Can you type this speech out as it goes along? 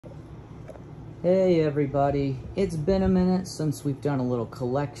Hey everybody, it's been a minute since we've done a little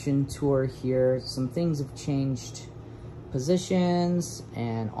collection tour here. Some things have changed positions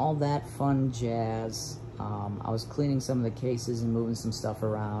and all that fun jazz. I was cleaning some of the cases and moving some stuff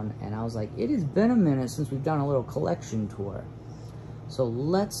around, and I was like, it has been a minute since we've done a little collection tour. So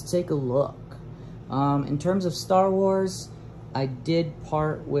let's take a look. In terms of Star Wars, I did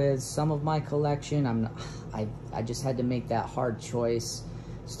part with some of my collection. I just had to make that hard choice.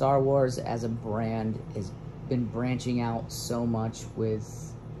 Star Wars as a brand has been branching out so much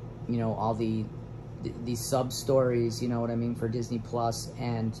with, you know, all these sub-stories, you know what I mean, for Disney Plus,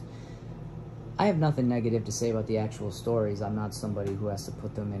 and I have nothing negative to say about the actual stories. I'm not somebody who has to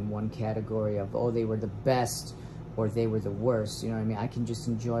put them in one category of, oh, they were the best or they were the worst, you know what I mean? I can just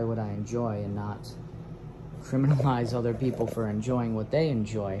enjoy what I enjoy and not criminalize other people for enjoying what they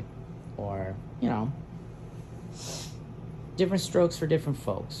enjoy, or, you know, different strokes for different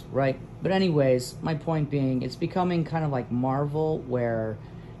folks, right? But anyways, my point being, it's becoming kind of like Marvel, where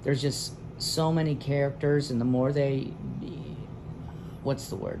there's just so many characters, and the more they, what's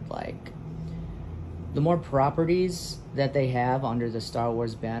the word, like, the more properties that they have under the Star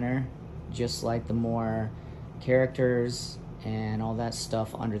Wars banner, just like the more characters and all that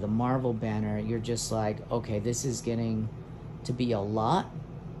stuff under the Marvel banner, you're just like, okay, this is getting to be a lot,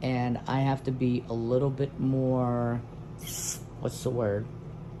 and I have to be a little bit more, what's the word?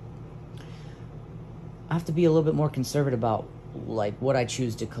 I have to be a little bit more conservative about like what I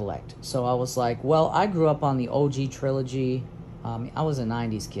choose to collect. So I was like, well, I grew up on the OG trilogy. I was a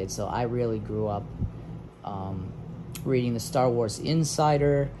 90s kid, so I really grew up reading the Star Wars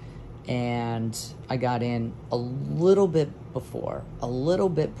Insider, and I got in a little bit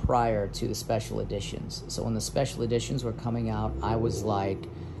prior to the special editions. So when the special editions were coming out, I was like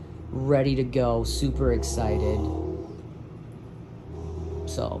ready to go, super excited.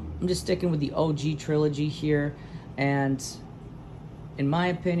 So I'm just sticking with the OG trilogy here, and in my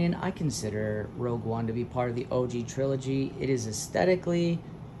opinion, I consider Rogue One to be part of the OG trilogy. It is aesthetically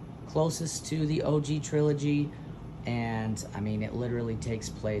closest to the OG trilogy, and I mean, it literally takes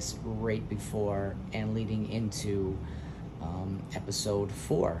place right before and leading into episode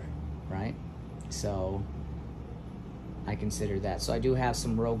 4, right? So I consider that. So I do have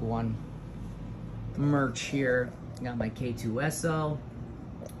some Rogue One merch here. Got my K2SO.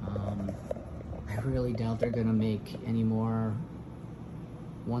 I really doubt they're gonna make any more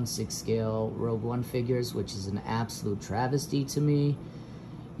 1/6 scale Rogue One figures, which is an absolute travesty to me.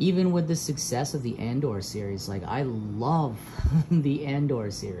 Even with the success of the Andor series, like, I love the Andor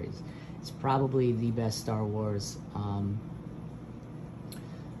series. It's probably the best Star Wars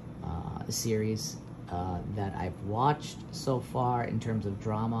series that I've watched so far, in terms of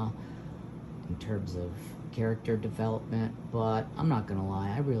drama, in terms of character development, but I'm not gonna lie,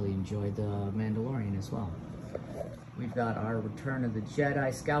 I really enjoyed The Mandalorian as well. We've got our Return of the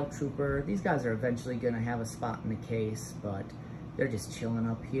Jedi Scout Trooper. These guys are eventually gonna have a spot in the case, but they're just chilling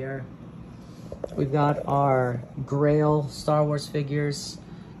up here. We've got our Grail Star Wars figures,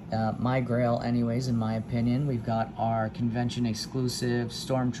 my Grail anyways, in my opinion. We've got our convention exclusive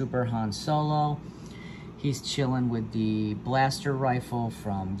Stormtrooper Han Solo. He's chilling with the blaster rifle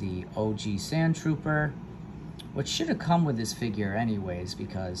from the OG Sand Trooper, which should have come with this figure anyways,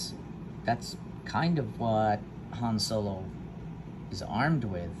 because that's kind of what Han Solo is armed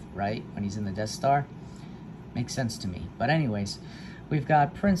with, right? When he's in the Death Star. Makes sense to me. But anyways, we've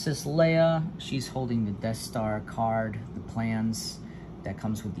got Princess Leia. She's holding the Death Star card, the plans that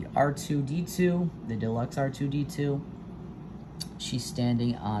comes with the R2-D2, the deluxe R2-D2. She's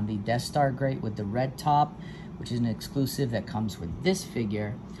standing on the Death Star grate with the red top, which is an exclusive that comes with this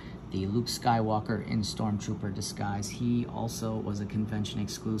figure, the Luke Skywalker in Stormtrooper disguise. He also was a convention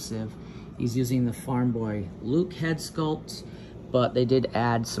exclusive. He's using the Farm Boy Luke head sculpt, but they did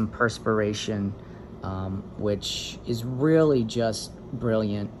add some perspiration, which is really just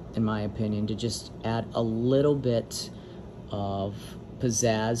brilliant, in my opinion, to just add a little bit of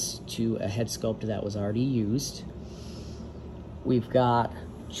pizzazz to a head sculpt that was already used. We've got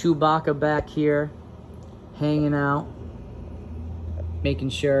Chewbacca back here, hanging out, making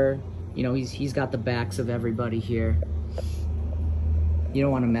sure, you know, he's got the backs of everybody here. You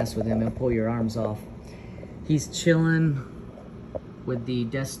don't want to mess with him and pull your arms off. He's chilling with the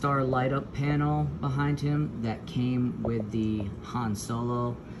Death Star light up panel behind him that came with the Han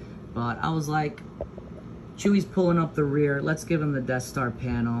Solo. But I was like, Chewie's pulling up the rear, let's give him the Death Star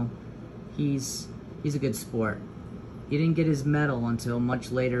panel. He's a good sport. He didn't get his medal until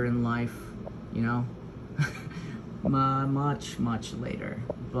much later in life, you know? much later.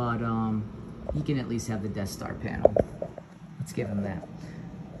 But he can at least have the Death Star panel. Let's give him that.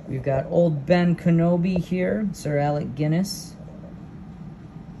 We've got old Ben Kenobi here, Sir Alec Guinness.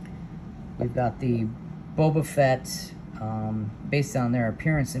 We've got the Boba Fett, based on their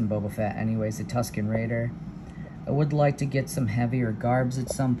appearance in Boba Fett anyways, the Tusken Raider. I would like to get some heavier garbs at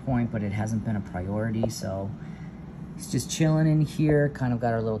some point, but it hasn't been a priority, so it's just chilling in here. Kind of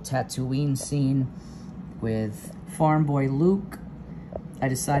got our little Tatooine scene with Farm Boy Luke. I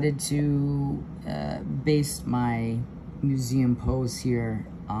decided to base my museum pose here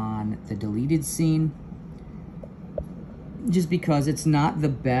on the deleted scene, just because it's not the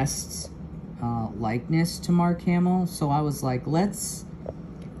best likeness to Mark Hamill, so I was like, let's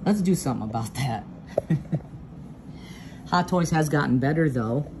do something about that. Hot Toys has gotten better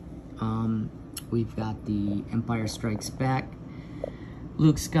though. We've got the Empire Strikes Back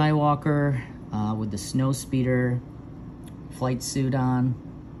Luke Skywalker with the snowspeeder flight suit on.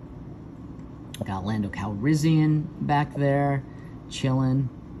 Got Lando Calrissian back there, chilling,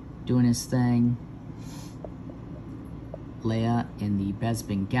 doing his thing. Leia in the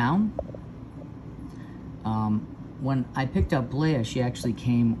Bespin gown. When I picked up Leia, she actually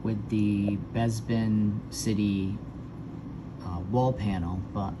came with the Bespin City wall panel,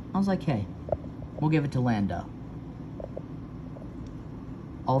 but I was like, hey, we'll give it to Lando.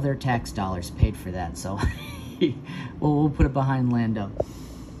 All their tax dollars paid for that, so we'll put it behind Lando.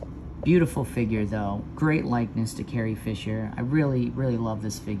 Beautiful figure though, great likeness to Carrie Fisher. I really love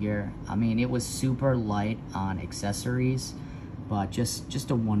this figure. I mean, it was super light on accessories, but just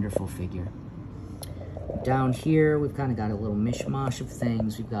a wonderful figure. Down here, we've kind of got a little mishmash of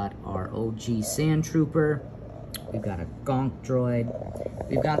things. We've got our OG Sand Trooper. We've got a Gonk droid.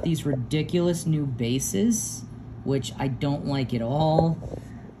 We've got these ridiculous new bases, which I don't like at all.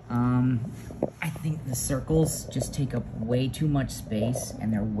 I think the circles just take up way too much space,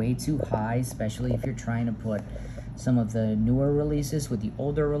 and they're way too high, especially if you're trying to put some of the newer releases with the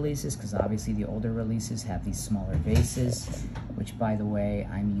older releases, because obviously the older releases have these smaller bases, which, by the way,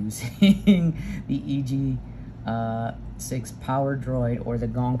 I'm using the EG6 Power Droid or the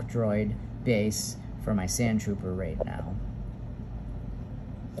Gonk Droid base for my Sand Trooper right now.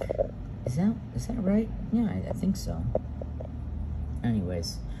 Is that right? Yeah, I think so.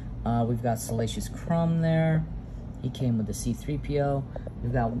 Anyways, we've got Salacious Crumb there. He came with the C-3PO.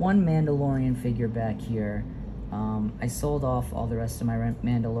 We've got one Mandalorian figure back here. I sold off all the rest of my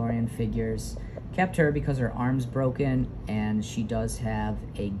Mandalorian figures. Kept her because her arm's broken, and she does have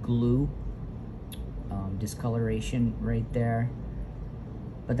a glue discoloration right there.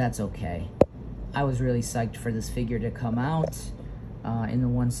 But that's okay. I was really psyched for this figure to come out in the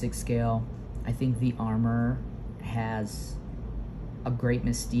 1/6 scale. I think the armor has a great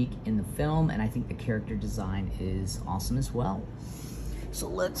mystique in the film, and I think the character design is awesome as well. So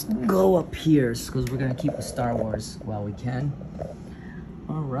let's go up here, because we're going to keep with Star Wars while we can.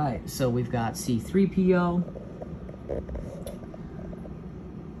 Alright, so we've got C-3PO.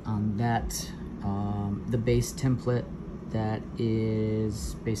 On that, the base template that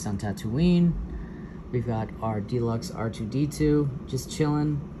is based on Tatooine. We've got our deluxe R2-D2 just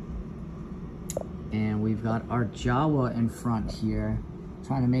chilling. And we've got our Jawa in front here,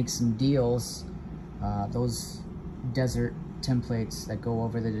 trying to make some deals. Those desert templates that go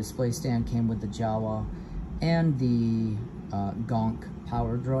over the display stand came with the Jawa and the Gonk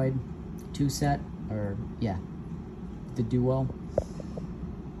Power Droid 2 set, or yeah, the duo.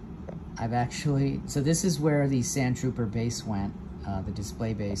 So this is where the Sand Trooper base went, the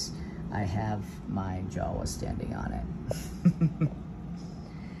display base. I have my Jawa standing on it.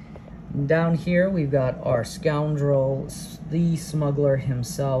 Down here, we've got our scoundrel, the smuggler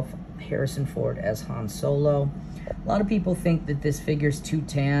himself, Harrison Ford as Han Solo. A lot of people think that this figure's too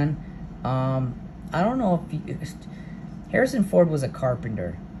tan. I don't know if Harrison Ford was a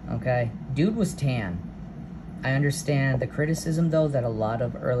carpenter, okay? Dude was tan. I understand the criticism, though, that a lot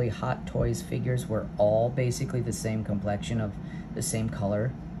of early Hot Toys figures were all basically the same complexion, of the same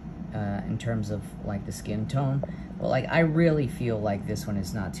color, in terms of, like, the skin tone. Well, like, I really feel like this one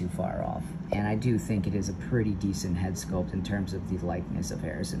is not too far off. And I do think it is a pretty decent head sculpt in terms of the likeness of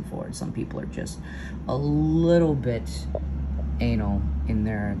Harrison Ford. Some people are just a little bit anal in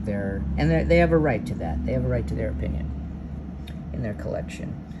they have a right to that. They have a right to their opinion in their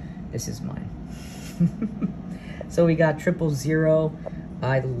collection. This is mine. So we got 000.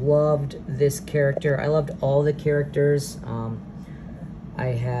 I loved this character. I loved all the characters. I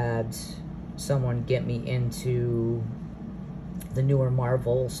had someone get me into the newer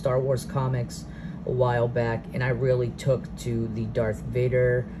Marvel Star Wars comics a while back, and I really took to the Darth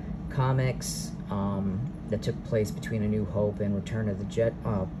Vader comics that took place between A New Hope and Return of the Jet.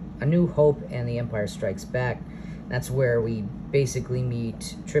 A New Hope and The Empire Strikes Back. That's where we basically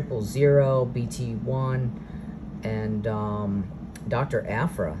meet 000, BT1, and Dr.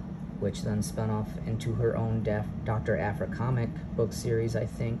 Aphra, which then spun off into her own Dr. Aphra comic book series, I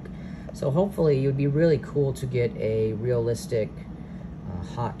think. So hopefully it would be really cool to get a realistic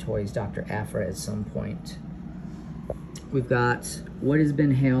Hot Toys Dr. Aphra at some point. We've got what has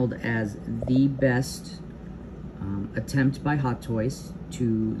been hailed as the best attempt by Hot Toys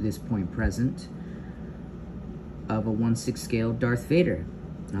to this point present of a 1/6 scale Darth Vader.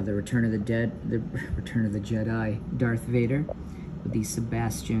 Now the Return of the Jedi Darth Vader with the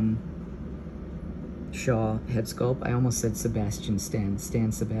Sebastian Shaw head sculpt. I almost said Sebastian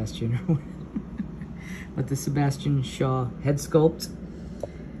Stan Sebastian, but the Sebastian Shaw head sculpt.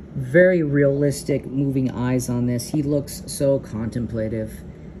 Very realistic moving eyes on this. He looks so contemplative,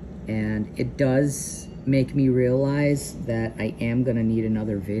 and it does make me realize that I am gonna need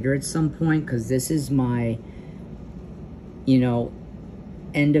another Vader at some point, because this is my, you know,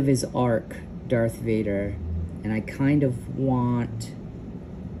 end of his arc Darth Vader, and I kind of want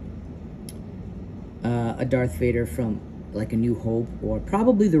a Darth Vader from like A New Hope, or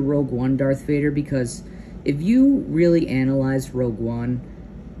probably the Rogue One Darth Vader, because if you really analyze Rogue One,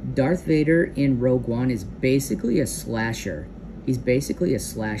 Darth Vader in Rogue One is basically a slasher. He's basically a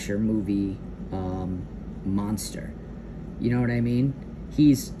slasher movie monster. You know what I mean?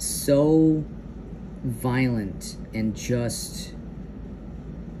 He's so violent and just,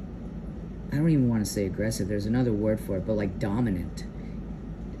 I don't even want to say aggressive, there's another word for it, but like dominant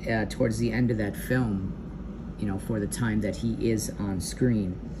towards the end of that film, you know, for the time that he is on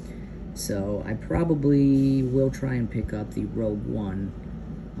screen. So I probably will try and pick up the Rogue One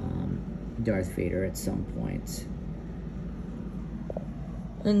Darth Vader at some point.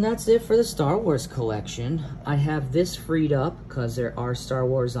 And that's it for the Star Wars collection. I have this freed up because there are Star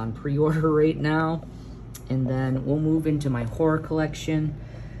Wars on pre-order right now. And then we'll move into my horror collection.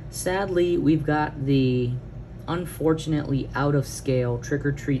 Sadly, we've got the unfortunately out of scale Trick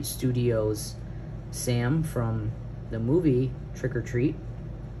 'r Treat Studios Sam from the movie Trick 'r Treat.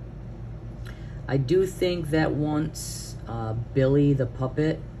 I do think that once Billy the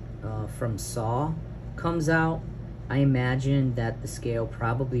Puppet from Saw comes out, I imagine that the scale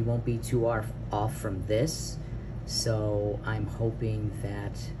probably won't be too off from this. So I'm hoping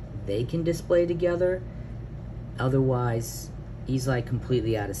that they can display together. Otherwise, he's like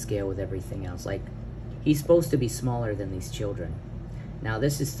completely out of scale with everything else. Like, he's supposed to be smaller than these children. Now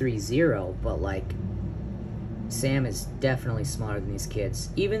this is 3-0, but like, Sam is definitely smaller than these kids.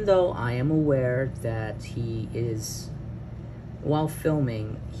 Even though I am aware that he is, while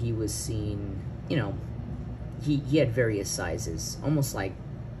filming, he was seen, you know, he had various sizes, almost like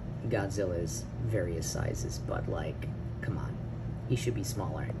Godzilla's various sizes, but like, come on, he should be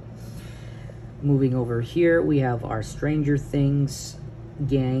smaller. Moving over here, we have our Stranger Things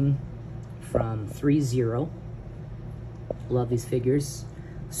gang from 3-0. Love these figures.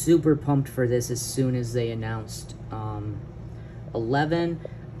 Super pumped for this as soon as they announced 11.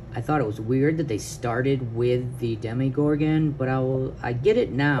 I thought it was weird that they started with the Demogorgon, but I get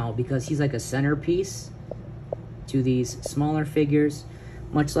it now because he's like a centerpiece to these smaller figures,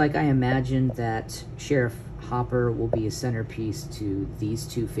 much like I imagine that Sheriff Hopper will be a centerpiece to these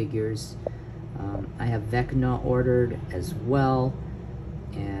two figures. I have Vecna ordered as well,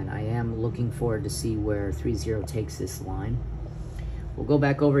 and I am looking forward to see where 3-0 takes this line. We'll go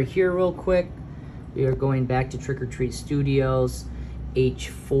back over here real quick. We are going back to Trick 'r Treat Studios,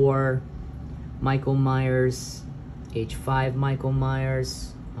 H4 Michael Myers, H5 Michael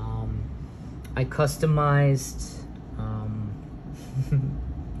Myers. I customized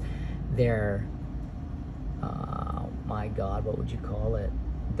their, my God, what would you call it?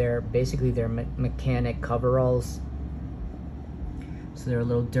 They're basically their mechanic coveralls. So they're a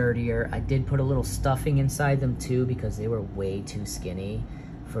little dirtier. I did put a little stuffing inside them too because they were way too skinny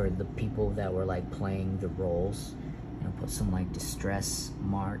for the people that were like playing the roles. You know, put some like distress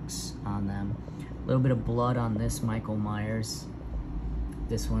marks on them. A little bit of blood on this Michael Myers.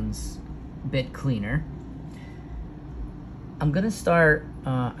 This one's a bit cleaner. I'm gonna start,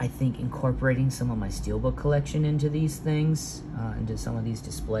 I think, incorporating some of my Steelbook collection into these things, into some of these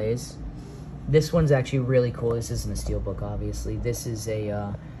displays. This one's actually really cool. This isn't a Steelbook, obviously. This is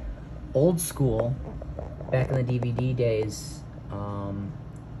a old school, back in the DVD days.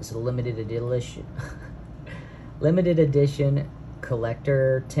 It's a limited edition, limited edition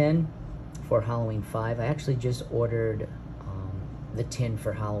collector tin for Halloween 5. I actually just ordered the tin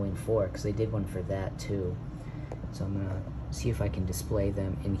for Halloween 4 because they did one for that too. So I'm gonna see if I can display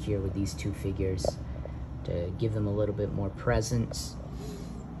them in here with these two figures to give them a little bit more presence.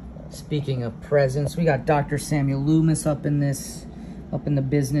 Speaking of presents, we got Dr. Samuel Loomis up in the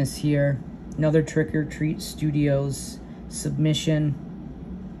business here. Another Trick or Treat Studios submission.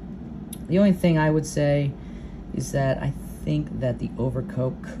 The only thing I would say is that I think that the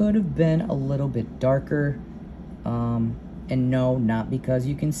overcoat could have been a little bit darker. And no, not because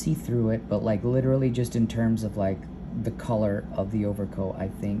you can see through it, but like literally just in terms of like the color of the overcoat, I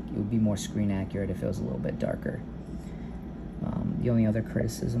think it would be more screen accurate if it was a little bit darker. The only other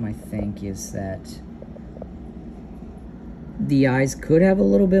criticism I think is that the eyes could have a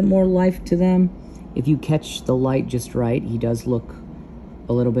little bit more life to them. If you catch the light just right, he does look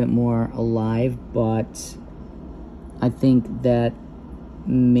a little bit more alive, but I think that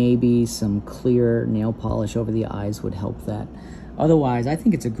maybe some clear nail polish over the eyes would help that. Otherwise, I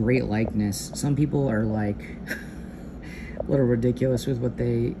think it's a great likeness. Some people are like a little ridiculous with what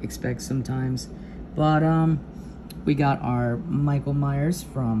they expect sometimes. But we got our Michael Myers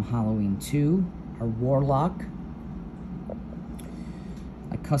from Halloween 2, our Warlock.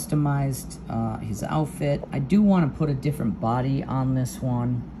 I customized his outfit. I do want to put a different body on this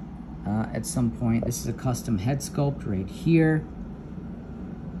one at some point. This is a custom head sculpt right here.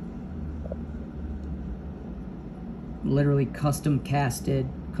 Literally custom casted,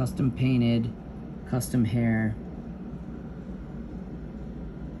 custom painted, custom hair.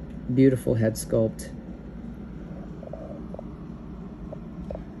 Beautiful head sculpt.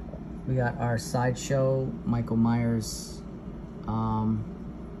 We got our Sideshow Michael Myers.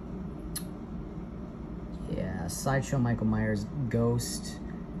 Yeah, Sideshow Michael Myers ghost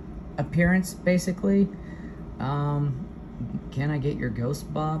appearance, basically. Can I get your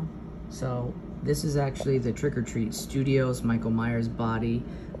ghost, Bob? So this is actually the Trick or Treat Studios Michael Myers body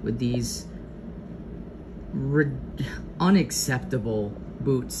with these unacceptable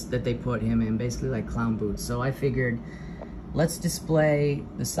boots that they put him in, basically like clown boots. So I figured, let's display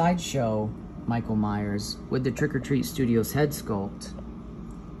the Sideshow Michael Myers with the Trick or Treat Studios head sculpt,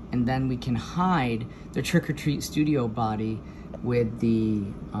 and then we can hide the Trick or Treat Studio body with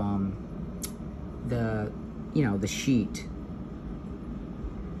the sheet.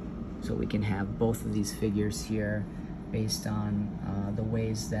 So we can have both of these figures here based on the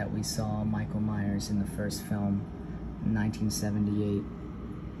ways that we saw Michael Myers in the first film in 1978.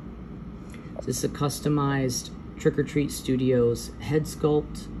 So this is a customized Trick or Treat Studios head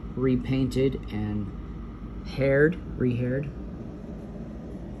sculpt, repainted and rehaired.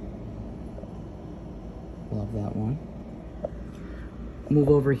 Love that one. Move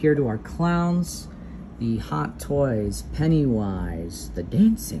over here to our clowns. The Hot Toys Pennywise, the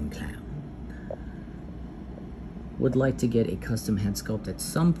dancing clown. Would like to get a custom head sculpt at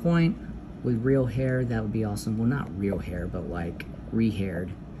some point with real hair. That would be awesome. Well, not real hair, but like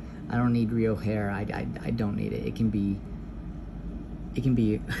rehaired. I don't need real hair. I don't need it. It can be it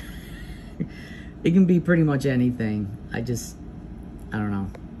can be pretty much anything. I don't know.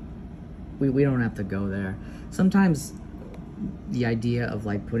 We don't have to go there. Sometimes the idea of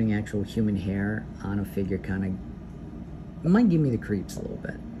like putting actual human hair on a figure might give me the creeps a little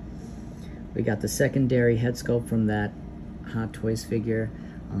bit. We got the secondary head sculpt from that Hot Toys figure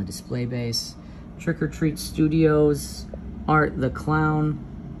on the display base. Trick or Treat Studios Art the Clown.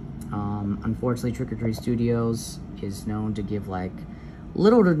 Unfortunately, Trick or Treat Studios is known to give like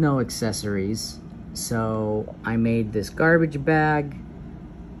little to no accessories, so I made this garbage bag,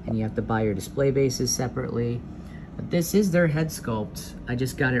 and you have to buy your display bases separately. But this is their head sculpt. I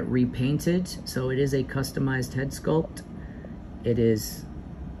just got it repainted, so it is a customized head sculpt. It is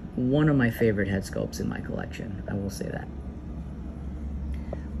one of my favorite head sculpts in my collection, I will say that.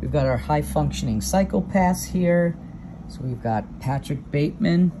 We've got our high-functioning psychopaths here. So we've got Patrick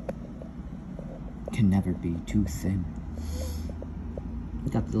Bateman. Can never be too thin.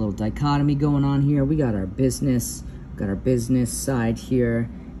 We got the little dichotomy going on here. We got our business. We got our business side here.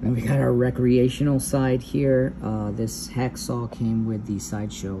 And we got our recreational side here. This hacksaw came with the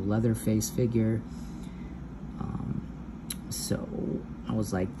Sideshow Leatherface figure. So I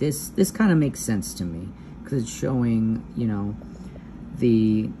was like, this kind of makes sense to me, because it's showing, you know,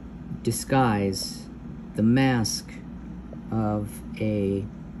 the disguise, the mask of a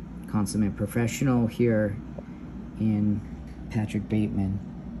consummate professional here in Patrick Bateman,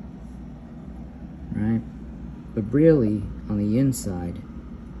 right? But really, on the inside,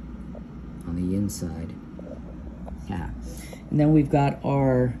 yeah. And then we've got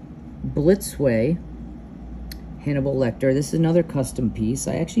our Blitzway Hannibal Lecter. This is another custom piece.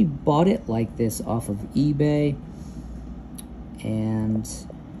 I actually bought it like this off of eBay, and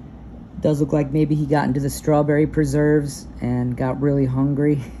it does look like maybe he got into the strawberry preserves and got really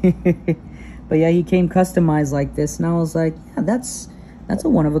hungry. But yeah, he came customized like this, and I was like, yeah, that's That's a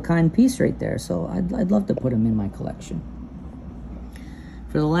one-of-a-kind piece right there, so I'd love to put him in my collection.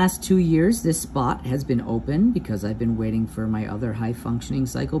 For the last 2 years, this spot has been open because I've been waiting for my other high-functioning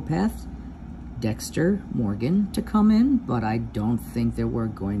psychopath, Dexter Morgan, to come in, but I don't think that we're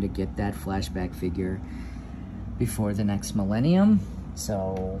going to get that flashback figure before the next millennium.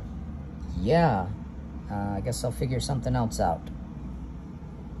 So, yeah, I guess I'll figure something else out.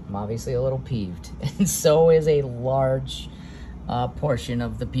 I'm obviously a little peeved, and so is a large portion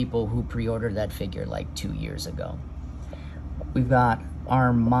of the people who pre-ordered that figure like 2 years ago. We've got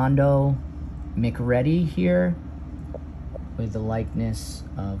Armando McReady here with the likeness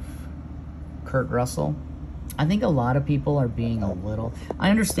of Kurt Russell. I think a lot of people are being a little... I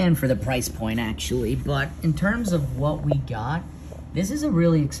understand for the price point, actually, but in terms of what we got, this is a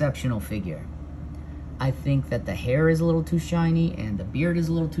really exceptional figure. I think that the hair is a little too shiny and the beard is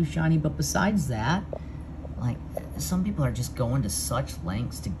a little too shiny, but besides that, like, some people are just going to such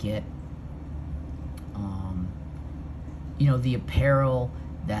lengths to get, you know, the apparel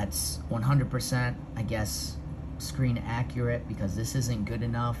that's 100%, I guess, screen accurate, because this isn't good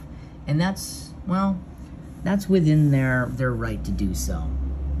enough. And that's, well, that's within their right to do so.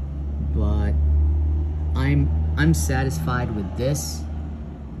 But I'm satisfied with this.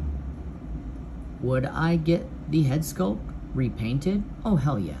 Would I get the head sculpt repainted? Oh,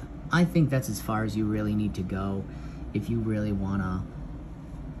 hell yeah. I think that's as far as you really need to go if you really want a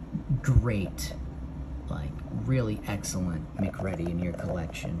great, like, really excellent McReady in your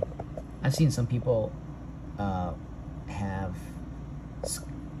collection. I've seen some people have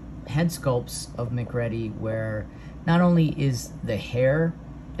head sculpts of McReady where not only is the hair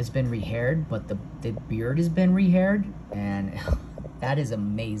has been rehaired, but the beard has been rehaired, and that is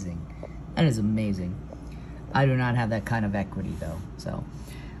amazing. That is amazing. I do not have that kind of equity, though. So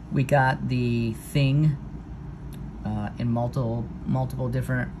we got the Thing in multiple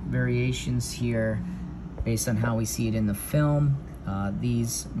different variations here based on how we see it in the film.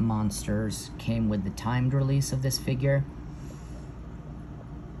 These monsters came with the timed release of this figure.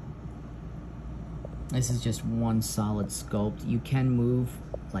 This is just one solid sculpt. You can move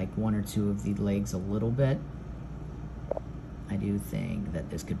like one or two of the legs a little bit. I do think that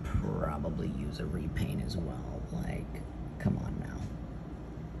this could probably use a repaint as well. Like, come on now.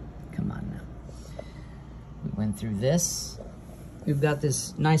 Come on now. We went through this. We've got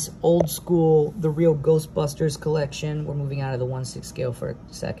this nice old school, the real Ghostbusters collection. We're moving out of the 1/6 scale for a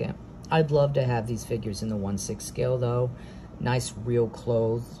second. I'd love to have these figures in the 1/6 scale though. Nice real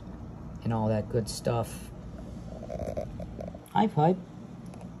clothes and all that good stuff. High pipe.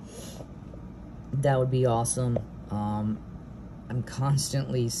 That would be awesome. I'm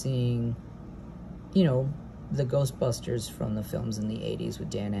constantly seeing, you know, the Ghostbusters from the films in the 80s with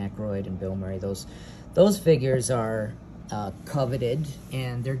Dan Aykroyd and Bill Murray. Those figures are coveted,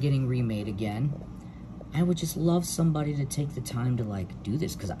 and they're getting remade again. I would just love somebody to take the time to, like, do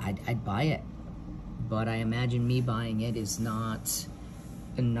this, because I'd buy it. But I imagine me buying it is not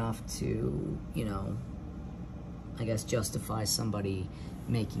enough to, you know, I guess justify somebody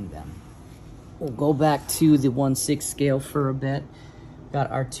making them. We'll go back to the 1/6 scale for a bit.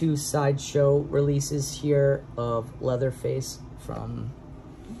 Got our two Sideshow releases here of Leatherface from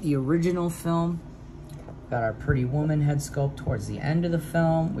the original film. Got our Pretty Woman head sculpt towards the end of the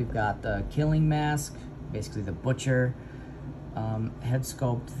film. We've got the Killing Mask, basically the Butcher head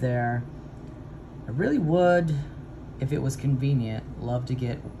sculpt there. I really would, if it was convenient, love to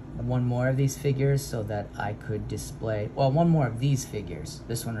get one more of these figures so that I could display, well, one more of these figures,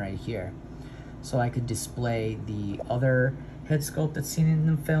 this one right here, so I could display the other head sculpt that's seen in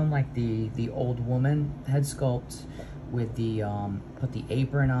the film, like the old woman head sculpt with the, put the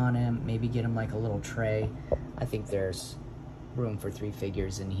apron on him, maybe get him like a little tray. I think there's room for 3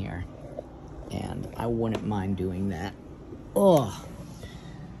 figures in here, and I wouldn't mind doing that. Oh,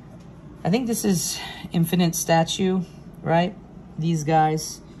 I think this is Infinite Statue, right? These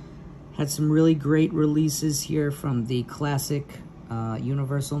guys had some really great releases here from the classic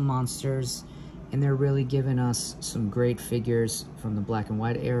Universal Monsters, and they're really giving us some great figures from the black and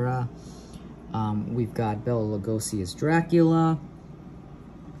white era. We've got Bela Lugosi as Dracula.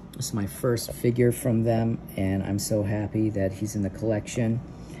 This is my first figure from them, and I'm so happy that he's in the collection.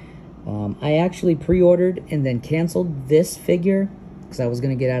 I actually pre-ordered and then canceled this figure because I was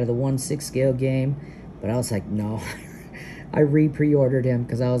going to get out of the 1/6 scale game, but I was like, no. I pre-ordered him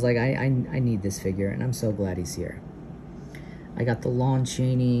because I was like, I need this figure, and I'm so glad he's here. I got the Lon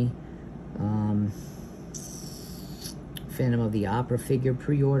Chaney Phantom of the Opera figure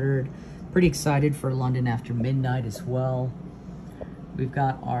pre-ordered. Pretty excited for London After Midnight as well. We've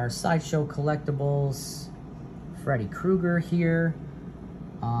got our Sideshow collectibles. Freddy Krueger here.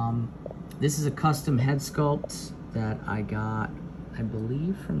 This is a custom head sculpt that I got, I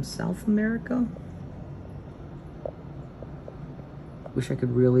believe, from South America. Wish I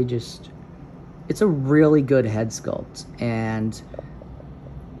could really just... It's a really good head sculpt, and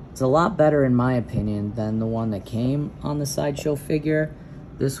it's a lot better, in my opinion, than the one that came on the Sideshow figure.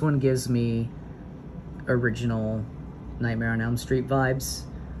 This one gives me original Nightmare on Elm Street vibes.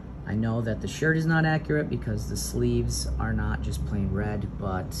 I know that the shirt is not accurate because the sleeves are not just plain red,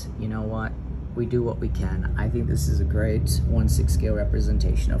 but you know what? We do what we can. I think this is a great 1/6 scale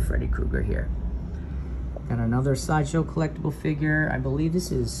representation of Freddy Krueger here. Got another Sideshow collectible figure. I believe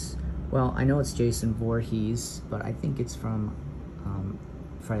this is, well, I know it's Jason Voorhees, but I think it's from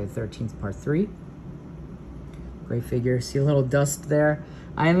Friday the 13th Part 3. Great figure. See a little dust there?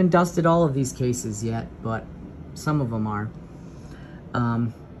 I haven't dusted all of these cases yet, but some of them are.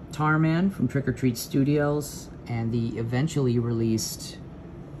 Tarman from Trick or Treat Studios, and the eventually released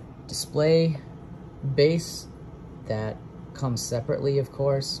display base that comes separately, of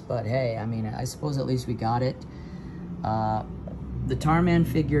course, but hey, I mean, I suppose at least we got it. The Tarman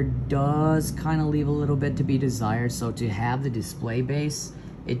figure does kind of leave a little bit to be desired, so to have the display base,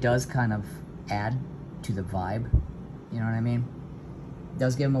 it does kind of add to the vibe, you know what I mean? It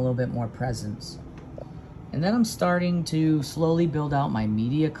does give him a little bit more presence. And then I'm starting to slowly build out my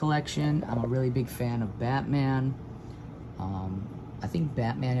media collection. I'm a really big fan of Batman. I think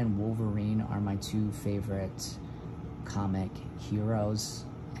Batman and Wolverine are my two favorite comic heroes,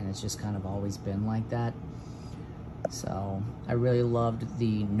 and it's just kind of always been like that. So I really loved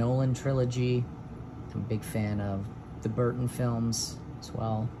the Nolan trilogy. I'm a big fan of the Burton films as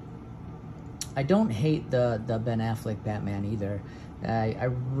well. I don't hate the Ben Affleck Batman either. I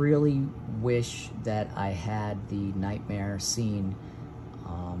really wish that I had the Nightmare scene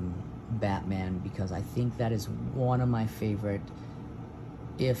Batman, because I think that is one of my favorite,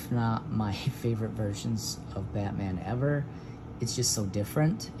 if not my favorite versions of Batman ever. It's just so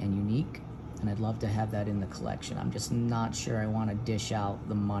different and unique, and I'd love to have that in the collection. I'm just not sure I want to dish out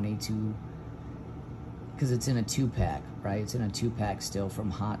the money to, because it's in a 2-pack, right? It's in a 2-pack still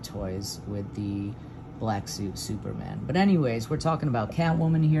from Hot Toys with the black suit Superman. But anyways, we're talking about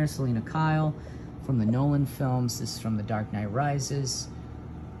Catwoman here, Selina Kyle from the Nolan films. This is from The Dark Knight Rises.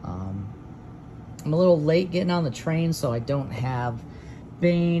 I'm a little late getting on the train, so I don't have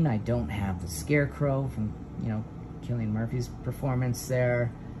Bane. I don't have the Scarecrow from, you know, Cillian Murphy's performance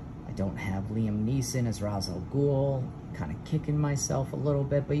there. I don't have Liam Neeson as Ra's al Ghul. Kind of kicking myself a little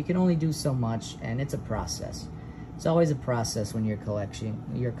bit, but you can only do so much, and it's a process. It's always a process when you're collecting,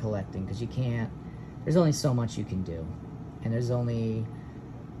 because you can't, there's only so much you can do, and there's only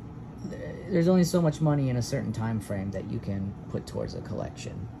so much money in a certain time frame that you can put towards a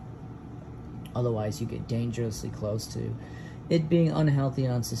collection. Otherwise, you get dangerously close to it being unhealthy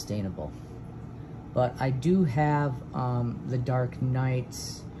and unsustainable. But I do have the Dark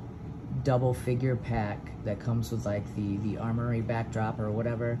Knight double figure pack that comes with like the armory backdrop or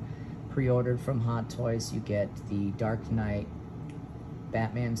whatever, pre-ordered from Hot Toys. You get the Dark Knight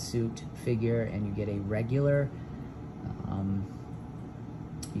Batman suit figure, and you get a regular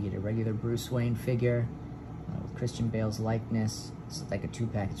Bruce Wayne figure with Christian Bale's likeness. It's like a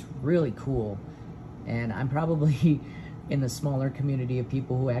 2-pack. It's really cool, and I'm probably in the smaller community of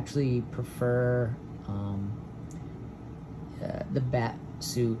people who actually prefer the Bat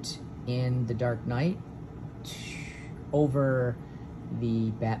suit in the Dark Knight over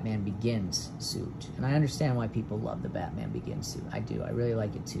the Batman Begins suit. And I understand why people love the Batman Begins suit. I do. I really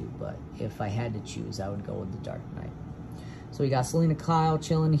like it too. But if I had to choose, I would go with the Dark Knight. So we got Selina Kyle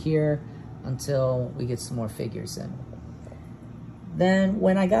chilling here until we get some more figures in. Then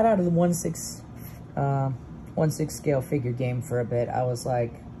when I got out of the 1/6 scale figure game for a bit, I was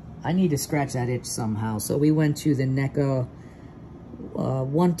like, I need to scratch that itch somehow. So we went to the NECA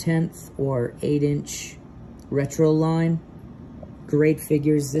 1/10 or 8-inch retro line. Great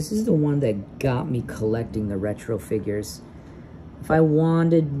figures. This is the one that got me collecting the retro figures. If I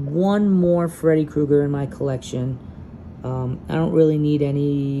wanted one more Freddy Krueger in my collection, I don't really need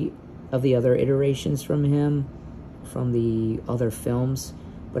any of the other iterations from him, from the other films,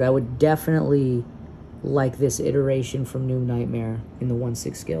 but I would definitely like this iteration from New Nightmare in the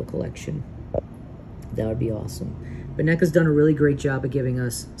 1/6 scale collection. That would be awesome. But NECA's done a really great job of giving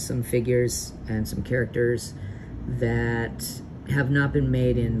us some figures and some characters that have not been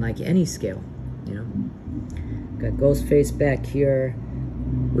made in like any scale, you know. Got Ghostface back here.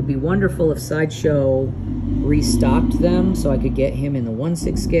 Would be wonderful if Sideshow restocked them so I could get him in the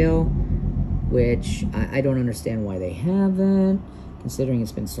 1/6 scale, which I don't understand why they haven't, considering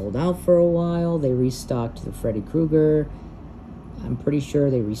it's been sold out for a while. They restocked the Freddy Krueger I'm pretty sure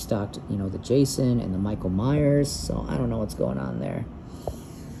they restocked, you know, the Jason and the Michael Myers, so I don't know what's going on there.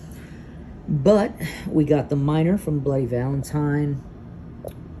 But we got the Miner from Bloody Valentine.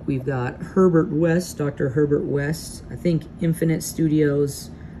 We've got Herbert West, Dr. Herbert West. I think Infinite Studios,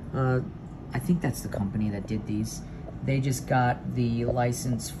 I think that's the company that did these. They just got the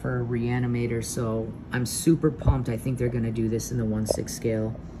license for Reanimator, so I'm super pumped. I think they're going to do this in the 1/6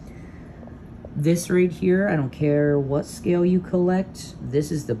 scale. This right here, I don't care what scale you collect.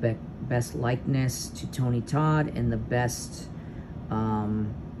 This is the best likeness to Tony Todd and the best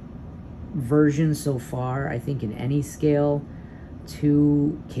version so far, I think, in any scale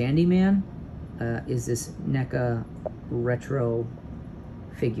to Candyman is this NECA retro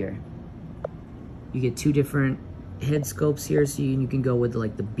figure. You get two different head sculpts here, so you can go with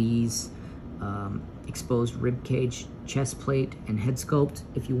like the bees, exposed rib cage, chest plate, and head sculpt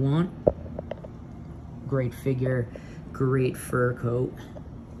if you want. Great figure, great fur coat.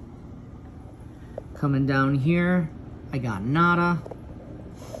 Coming down here, I got Nada.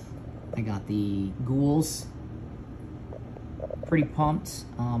 I got the ghouls. Pretty pumped.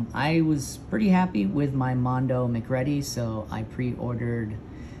 I was pretty happy with my Mondo McReady, so I pre-ordered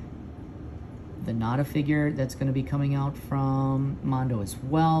the Nada figure that's going to be coming out from Mondo as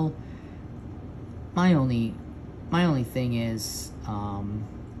well. My only thing is,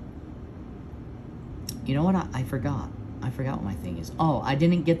 you know what? I forgot. I forgot what my thing is. Oh, I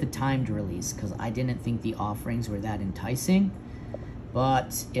didn't get the timed release because I didn't think the offerings were that enticing.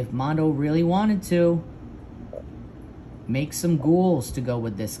 But if Mondo really wanted to, make some ghouls to go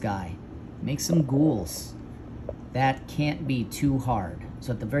with this guy. Make some ghouls. That can't be too hard.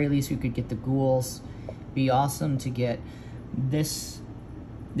 So at the very least, we could get the ghouls. Be awesome to get this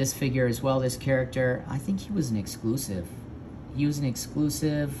figure as well, this character. I think he was an exclusive. He was an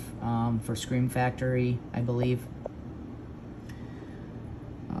exclusive for Scream Factory, I believe.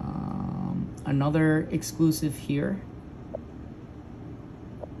 Another exclusive here.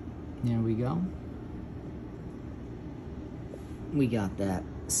 There we go. We got that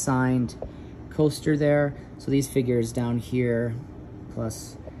signed coaster there. So these figures down here,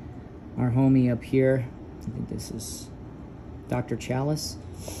 plus our homie up here. I think this is Dr. Chalice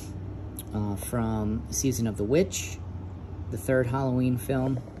from Season of the Witch, the third Halloween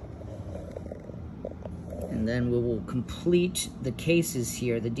film. And then we will complete the cases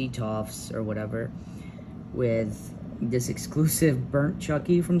here, the Detolfs or whatever, with this exclusive Burnt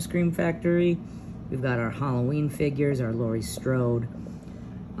Chucky from Scream Factory. We've got our Halloween figures, our Laurie Strode,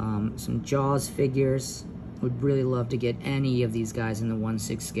 some Jaws figures. Would really love to get any of these guys in the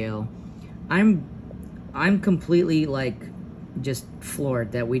 1/6 scale. I'm completely like just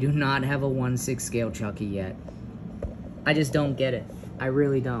floored that we do not have a 1/6 scale Chucky yet. I just don't get it. I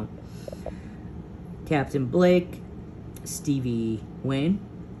really don't. Captain Blake, Stevie Wayne.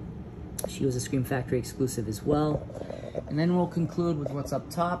 She was a Scream Factory exclusive as well. And then we'll conclude with what's up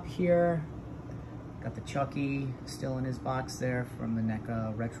top here. Got the Chucky still in his box there from the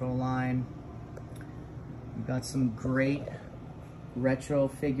NECA retro line. We've got some great retro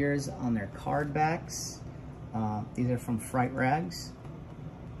figures on their card backs. These are from Fright Rags.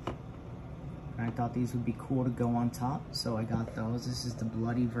 I thought these would be cool to go on top, so I got those. This is the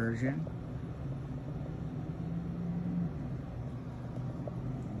bloody version.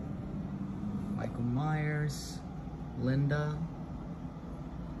 Michael Myers, Linda,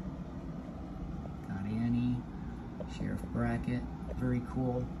 got Annie, Sheriff Brackett, very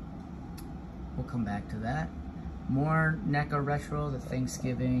cool. We'll come back to that. More NECA retro, the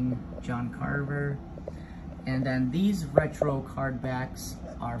Thanksgiving John Carver. And then these retro card backs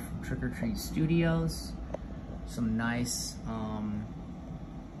are from Trick or Treat Studios. Some nice,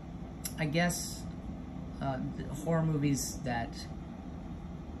 I guess, horror movies that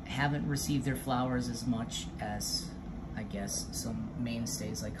haven't received their flowers as much as, I guess, some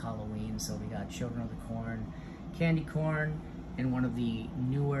mainstays like Halloween. So we got Children of the Corn, Candy Corn, and one of the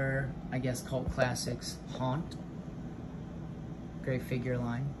newer, I guess, cult classics, Haunt. Great figure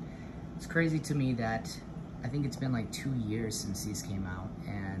line. It's crazy to me that I think it's been like 2 years since these came out,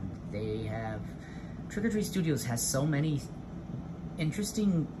 and they have, Trick or Treat Studios has so many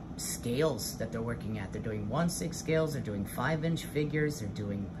interesting scales that they're working at. They're doing 1/6 scales, they're doing 5-inch figures, they're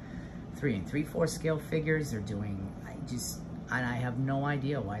doing 3 3/4 scale figures, they're doing, I have no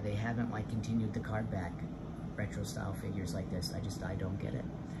idea why they haven't like continued the card back retro style figures like this. I don't get it.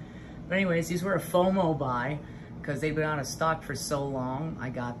 But anyways, these were a FOMO buy because they've been out of stock for so long. I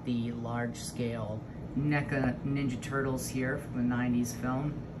got the large scale NECA Ninja Turtles here from the 90s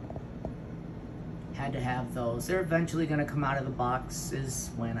film. Had to have those. They're eventually going to come out of the boxes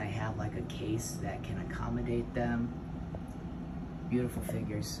when I have like a case that can accommodate them. Beautiful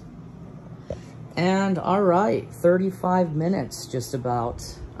figures. And all right, 35 minutes just about.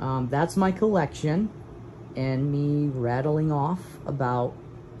 That's my collection and me rattling off about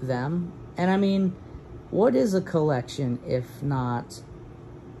them. And I mean, what is a collection if not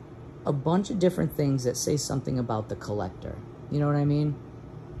a bunch of different things that say something about the collector? You know what I mean?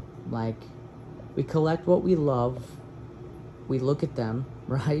 Like, we collect what we love, we look at them,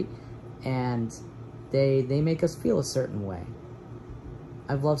 right? And they make us feel a certain way.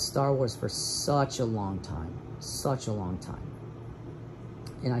 I've loved Star Wars for such a long time.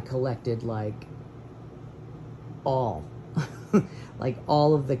 And I collected like all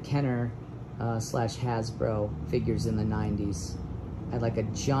of the Kenner slash Hasbro figures in the 90s. I had like a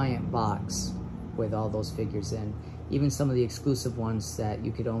giant box with all those figures in. Even some of the exclusive ones that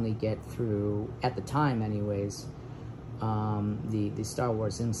you could only get through, at the time anyways, the Star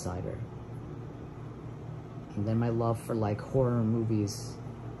Wars Insider. And then my love for like horror movies,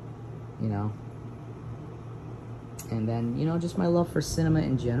 you know. And then, you know, just my love for cinema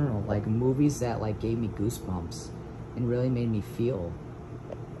in general, like movies that like gave me goosebumps and really made me feel.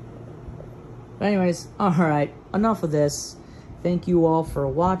 But anyways, all right, enough of this. Thank you all for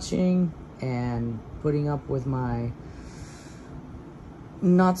watching and putting up with my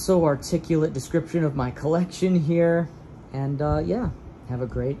not so articulate description of my collection here. And yeah, have a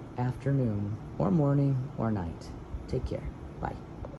great afternoon or morning or night. Take care. Bye.